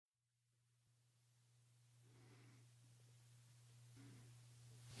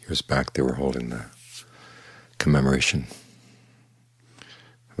Years back they were holding the commemoration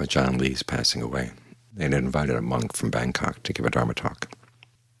of Ajahn Lee's passing away. They had invited a monk from Bangkok to give a Dharma talk.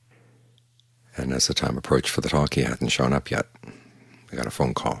 And as the time approached for the talk, he hadn't shown up yet. We got a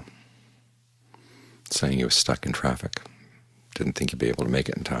phone call saying he was stuck in traffic, didn't think he'd be able to make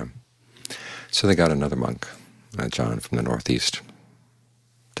it in time. So they got another monk, Ajahn from the Northeast,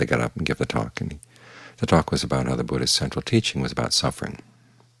 to get up and give the talk. And the talk was about how the Buddha's central teaching was about suffering.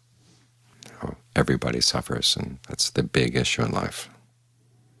 How everybody suffers, and that's the big issue in life.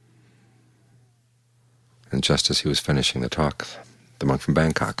 And just as he was finishing the talk, the monk from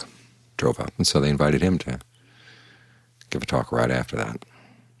Bangkok drove up, and so they invited him to give a talk right after that.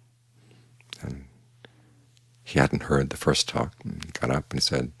 And he hadn't heard the first talk, and he got up and he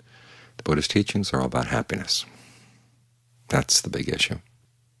said, the Buddha's teachings are all about happiness. That's the big issue.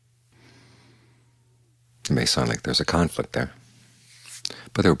 It may sound like there's a conflict there,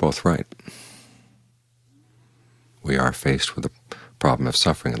 but they were both right. We are faced with the problem of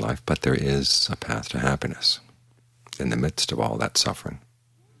suffering in life, but there is a path to happiness in the midst of all that suffering.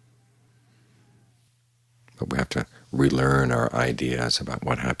 But we have to relearn our ideas about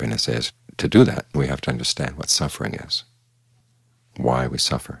what happiness is. To do that, we have to understand what suffering is, why we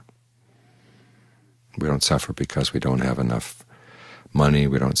suffer. We don't suffer because we don't have enough money.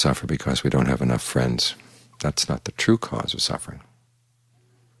 We don't suffer because we don't have enough friends. That's not the true cause of suffering.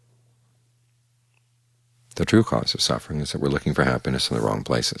 The true cause of suffering is that we're looking for happiness in the wrong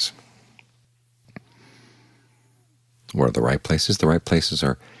places. What are the right places? The right places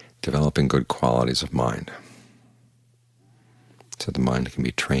are developing good qualities of mind, so the mind can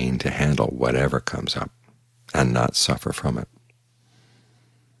be trained to handle whatever comes up and not suffer from it.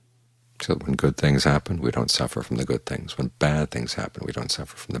 So that when good things happen, we don't suffer from the good things. When bad things happen, we don't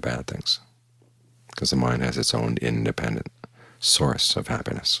suffer from the bad things, because the mind has its own independent source of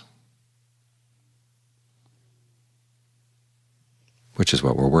happiness, which is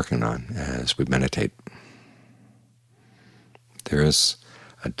what we're working on as we meditate. There is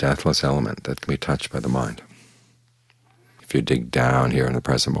a deathless element that can be touched by the mind. If you dig down here in the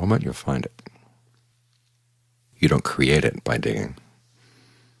present moment, you'll find it. You don't create it by digging,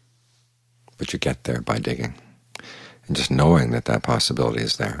 but you get there by digging. And just knowing that that possibility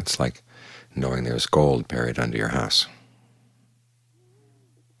is there, it's like knowing there's gold buried under your house.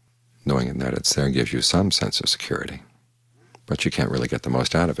 Knowing that it's there gives you some sense of security, but you can't really get the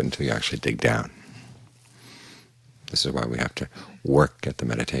most out of it until you actually dig down. This is why we have to work at the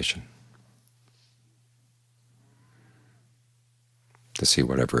meditation, to see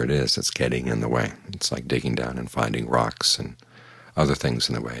whatever it is that's getting in the way. It's like digging down and finding rocks and other things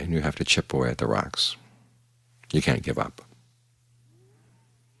in the way, and you have to chip away at the rocks. You can't give up.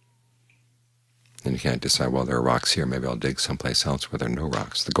 And you can't decide, well, there are rocks here, maybe I'll dig someplace else where there are no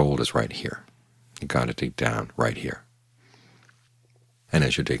rocks. The gold is right here. You've got to dig down right here. And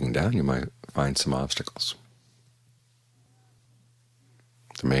as you're digging down, you might find some obstacles.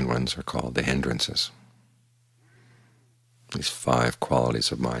 The main ones are called the hindrances. These 5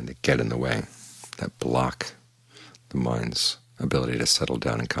 qualities of mind that get in the way, that block the mind's ability to settle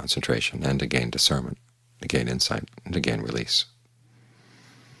down in concentration and to gain discernment, to gain insight, and to gain release.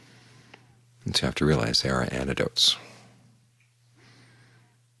 And so you have to realize there are antidotes.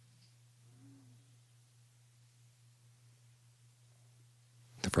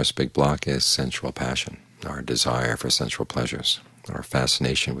 The first big block is sensual passion, our desire for sensual pleasures, our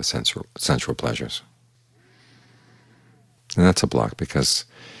fascination with sensual pleasures. And that's a block because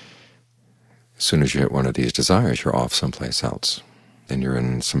as soon as you hit one of these desires, you're off someplace else, and you're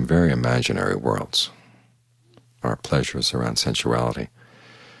in some very imaginary worlds. Our pleasures around sensuality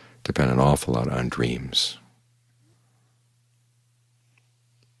depend an awful lot on dreams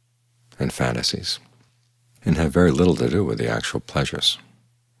and fantasies, and have very little to do with the actual pleasures.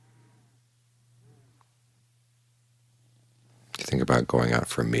 You think about going out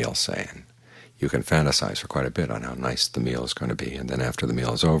for a meal, say, and you can fantasize for quite a bit on how nice the meal is going to be, and then after the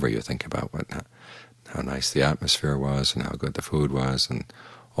meal is over, you think about how nice the atmosphere was and how good the food was and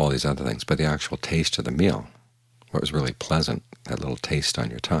all these other things. But the actual taste of the meal, what was really pleasant, that little taste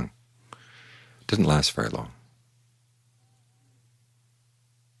on your tongue, didn't last very long.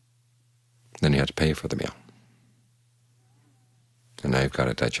 Then you had to pay for the meal, and now you've got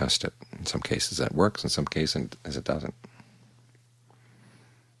to digest it. In some cases that works, in some cases it doesn't.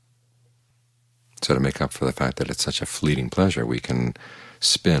 So to make up for the fact that it's such a fleeting pleasure, we can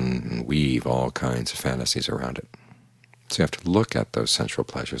spin and weave all kinds of fantasies around it. So you have to look at those sensual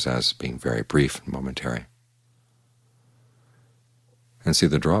pleasures as being very brief and momentary, and see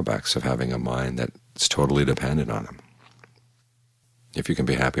the drawbacks of having a mind that's totally dependent on them. If you can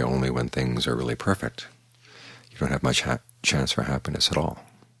be happy only when things are really perfect, you don't have much chance for happiness at all.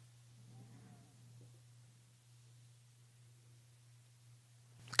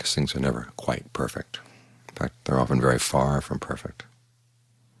 Because things are never quite perfect. In fact, they're often very far from perfect.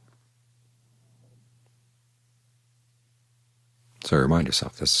 So remind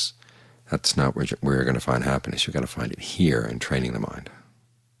yourself, that's not where you're going to find happiness. You've got to find it here in training the mind.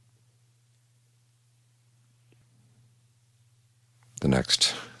 The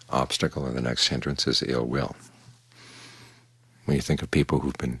next obstacle or the next hindrance is ill will. When you think of people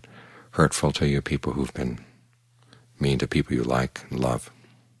who've been hurtful to you, people who've been mean to people you like and love,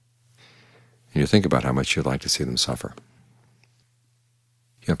 and you think about how much you'd like to see them suffer,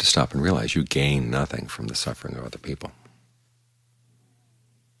 you have to stop and realize you gain nothing from the suffering of other people.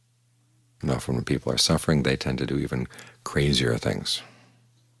 And often when people are suffering, they tend to do even crazier things.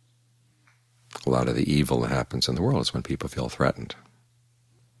 A lot of the evil that happens in the world is when people feel threatened.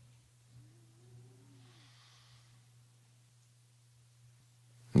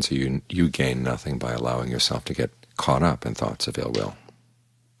 And so you gain nothing by allowing yourself to get caught up in thoughts of ill will.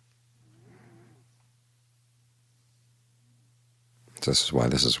 This is why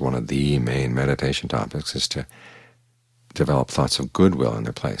this is one of the main meditation topics, is to develop thoughts of goodwill in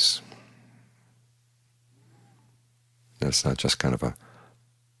their place. And it's not just kind of a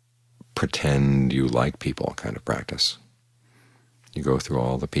pretend you like people kind of practice. You go through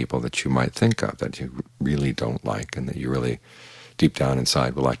all the people that you might think of that you really don't like and that you really deep down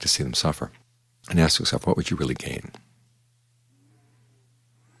inside would like to see them suffer, and ask yourself, what would you really gain?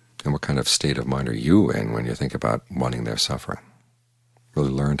 And what kind of state of mind are you in when you think about wanting their suffering?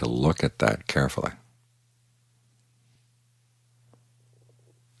 Really learn to look at that carefully,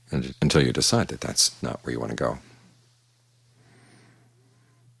 and until you decide that that's not where you want to go.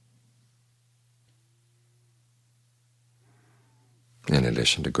 In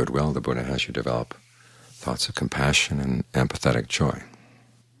addition to goodwill, the Buddha has you develop thoughts of compassion and empathetic joy.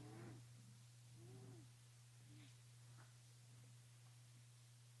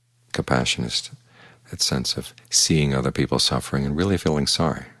 Compassion is that sense of seeing other people suffering and really feeling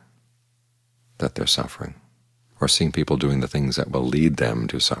sorry that they're suffering, or seeing people doing the things that will lead them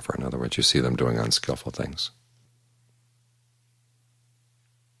to suffer. In other words, you see them doing unskillful things.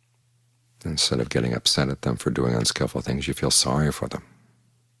 Instead of getting upset at them for doing unskillful things, you feel sorry for them.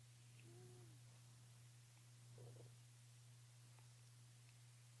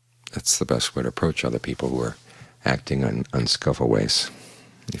 That's the best way to approach other people who are acting in unskillful ways.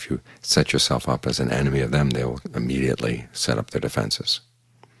 If you set yourself up as an enemy of them, they will immediately set up their defenses.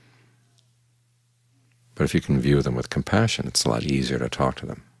 But if you can view them with compassion, it's a lot easier to talk to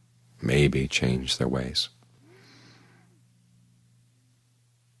them, maybe change their ways.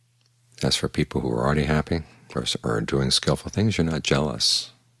 As for people who are already happy or doing skillful things, you're not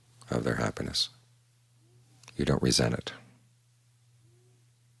jealous of their happiness. You don't resent it.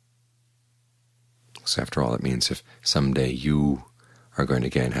 So after all, it means if someday you are going to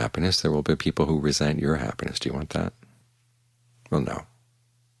gain happiness, there will be people who resent your happiness. Do you want that? Well, no.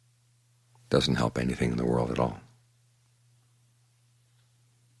 It doesn't help anything in the world at all.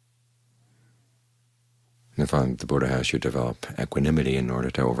 And the Buddha has you develop equanimity in order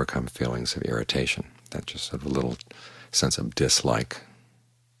to overcome feelings of irritation, that just sort of a little sense of dislike.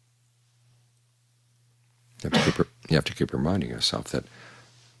 You have to keep reminding yourself that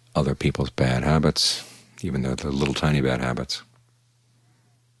other people's bad habits, even though they're little tiny bad habits,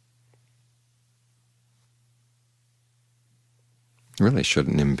 really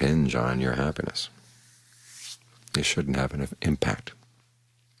shouldn't impinge on your happiness. They shouldn't have an impact.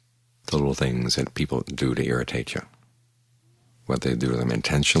 The little things that people do to irritate you, whether they do them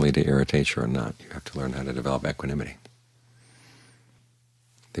intentionally to irritate you or not, you have to learn how to develop equanimity,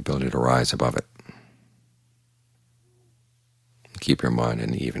 the ability to rise above it. Keep your mind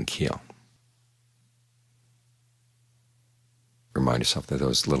in an even keel. Remind yourself that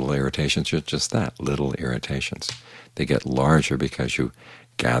those little irritations are just that, little irritations. They get larger because you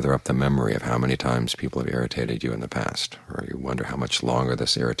gather up the memory of how many times people have irritated you in the past, or you wonder how much longer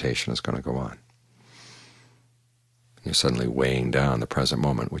this irritation is going to go on. You're suddenly weighing down the present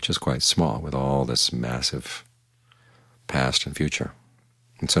moment, which is quite small, with all this massive past and future.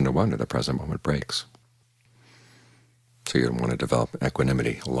 And so no wonder the present moment breaks. So you want to develop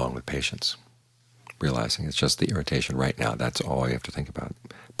equanimity along with patience, realizing it's just the irritation right now. That's all you have to think about.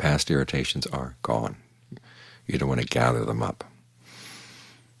 Past irritations are gone. You don't want to gather them up.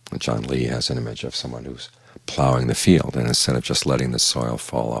 John Lee has an image of someone who's plowing the field, and instead of just letting the soil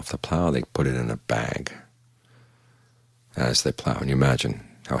fall off the plow, they put it in a bag as they plow. And you imagine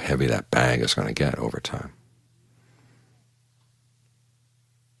how heavy that bag is going to get over time.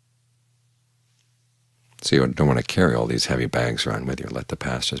 So you don't want to carry all these heavy bags around with you. Let the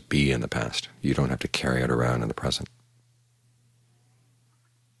past just be in the past. You don't have to carry it around in the present.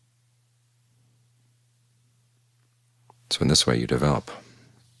 So in this way you develop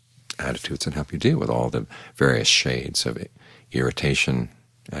attitudes that help you deal with all the various shades of irritation,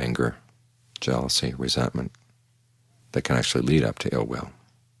 anger, jealousy, resentment that can actually lead up to ill will.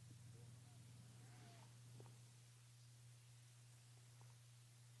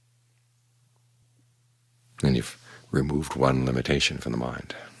 And you've removed one limitation from the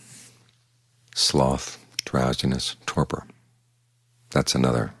mind. Sloth, drowsiness, torpor. That's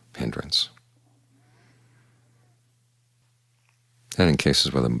another hindrance. And in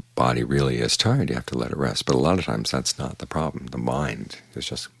cases where the body really is tired, you have to let it rest. But a lot of times that's not the problem. The mind is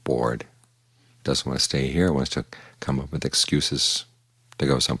just bored, doesn't want to stay here, wants to come up with excuses to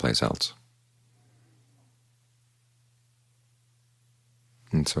go someplace else.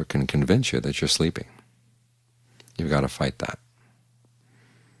 And so it can convince you that you're sleeping. You've got to fight that.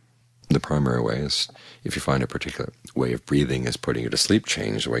 The primary way is, if you find a particular way of breathing is putting you to sleep,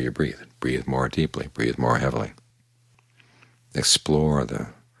 change the way you breathe. Breathe more deeply, breathe more heavily. Explore the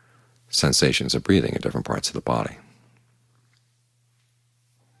sensations of breathing in different parts of the body.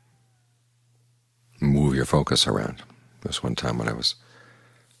 Move your focus around. There was one time when I was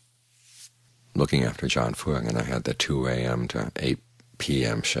looking after John Fuang, and I had the 2 a.m. to 8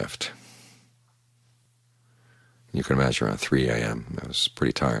 p.m. shift. You can imagine around 3 a.m. I was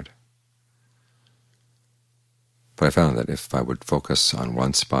pretty tired. But I found that if I would focus on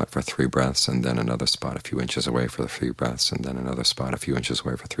one spot for 3 breaths, and then another spot a few inches away for the 3 breaths, and then another spot a few inches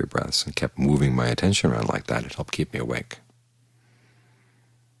away for 3 breaths, and kept moving my attention around like that, it helped keep me awake.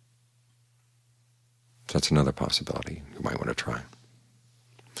 So that's another possibility you might want to try.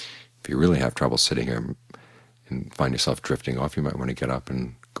 If you really have trouble sitting here and find yourself drifting off, you might want to get up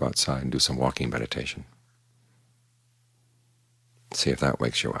and go outside and do some walking meditation. See if that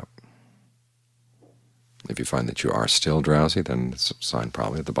wakes you up. If you find that you are still drowsy, then it's a sign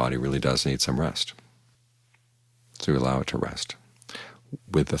probably that the body really does need some rest. So you allow it to rest,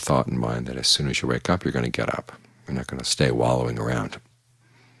 with the thought in mind that as soon as you wake up, you're going to get up. You're not going to stay wallowing around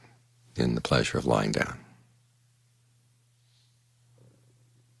in the pleasure of lying down.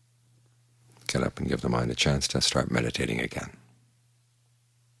 Get up and give the mind a chance to start meditating again.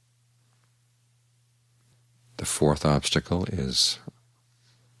 The 4th obstacle is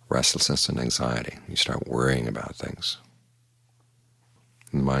restlessness and anxiety. You start worrying about things.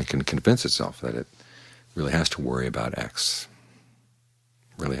 And the mind can convince itself that it really has to worry about X,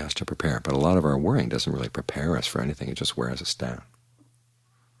 really has to prepare. But a lot of our worrying doesn't really prepare us for anything. It just wears us down.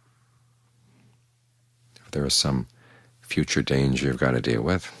 If there is some future danger you've got to deal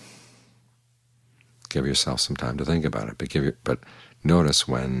with, give yourself some time to think about it. But notice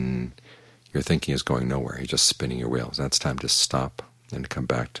when your thinking is going nowhere, you're just spinning your wheels. That's time to stop and come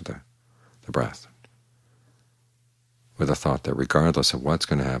back to the breath, with a thought that regardless of what's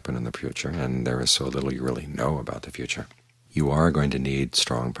going to happen in the future, and there is so little you really know about the future, you are going to need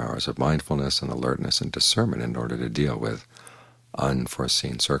strong powers of mindfulness and alertness and discernment in order to deal with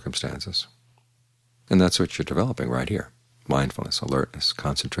unforeseen circumstances. And that's what you're developing right here. Mindfulness, alertness,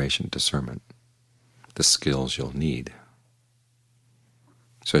 concentration, discernment, the skills you'll need.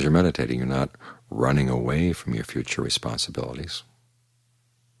 So as you're meditating, you're not running away from your future responsibilities.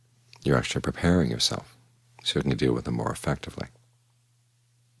 You're actually preparing yourself so you can deal with them more effectively.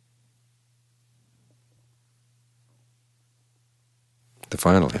 The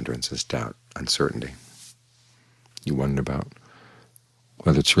final hindrance is doubt, uncertainty. You wonder about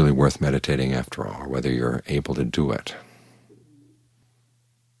whether it's really worth meditating after all, or whether you're able to do it.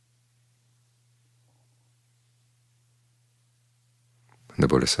 And the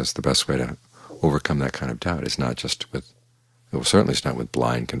Buddha says the best way to overcome that kind of doubt is not just with, well, certainly it's not with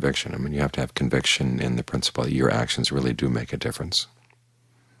blind conviction. I mean, you have to have conviction in the principle that your actions really do make a difference,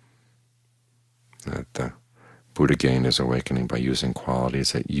 that the Buddha gained his awakening by using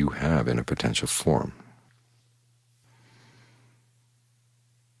qualities that you have in a potential form.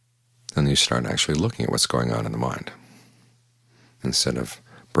 Then you start actually looking at what's going on in the mind. Instead of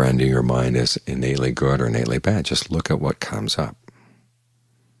branding your mind as innately good or innately bad, just look at what comes up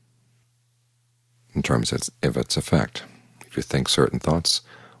in terms of its effect. If you think certain thoughts,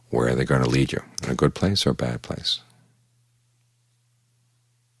 where are they going to lead you? In a good place or a bad place?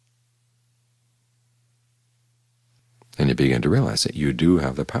 And you begin to realize that you do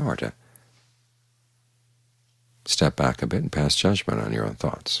have the power to step back a bit and pass judgment on your own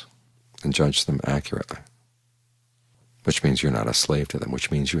thoughts and judge them accurately, which means you're not a slave to them,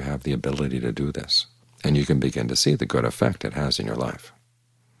 which means you have the ability to do this. And you can begin to see the good effect it has in your life.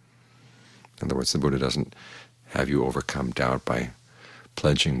 In other words, the Buddha doesn't have you overcome doubt by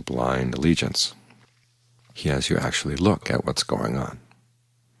pledging blind allegiance. He has you actually look at what's going on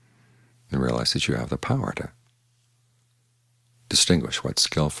and realize that you have the power to distinguish what's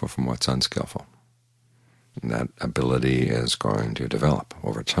skillful from what's unskillful. And that ability is going to develop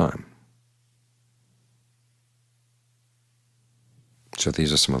over time. So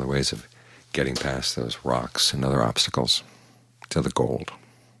these are some other ways of getting past those rocks and other obstacles to the gold.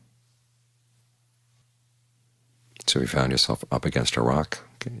 So if you found yourself up against a rock,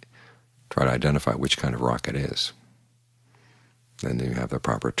 try to identify which kind of rock it is. Then you have the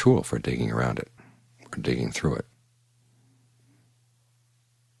proper tool for digging around it, or digging through it.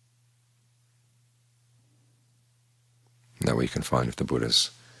 And that way you can find if the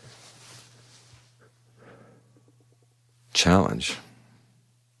Buddha's challenge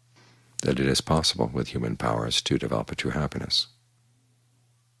that it is possible with human powers to develop a true happiness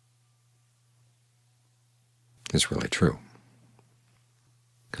is really true.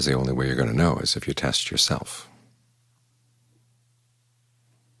 Because the only way you're going to know is if you test yourself.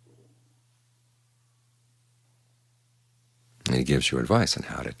 And he gives you advice on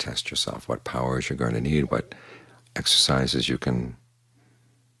how to test yourself, what powers you're going to need, what exercises you can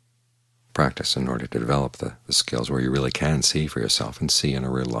practice in order to develop the skills where you really can see for yourself and see in a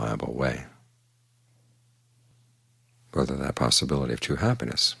reliable way whether that possibility of true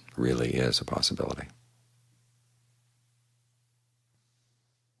happiness really is a possibility.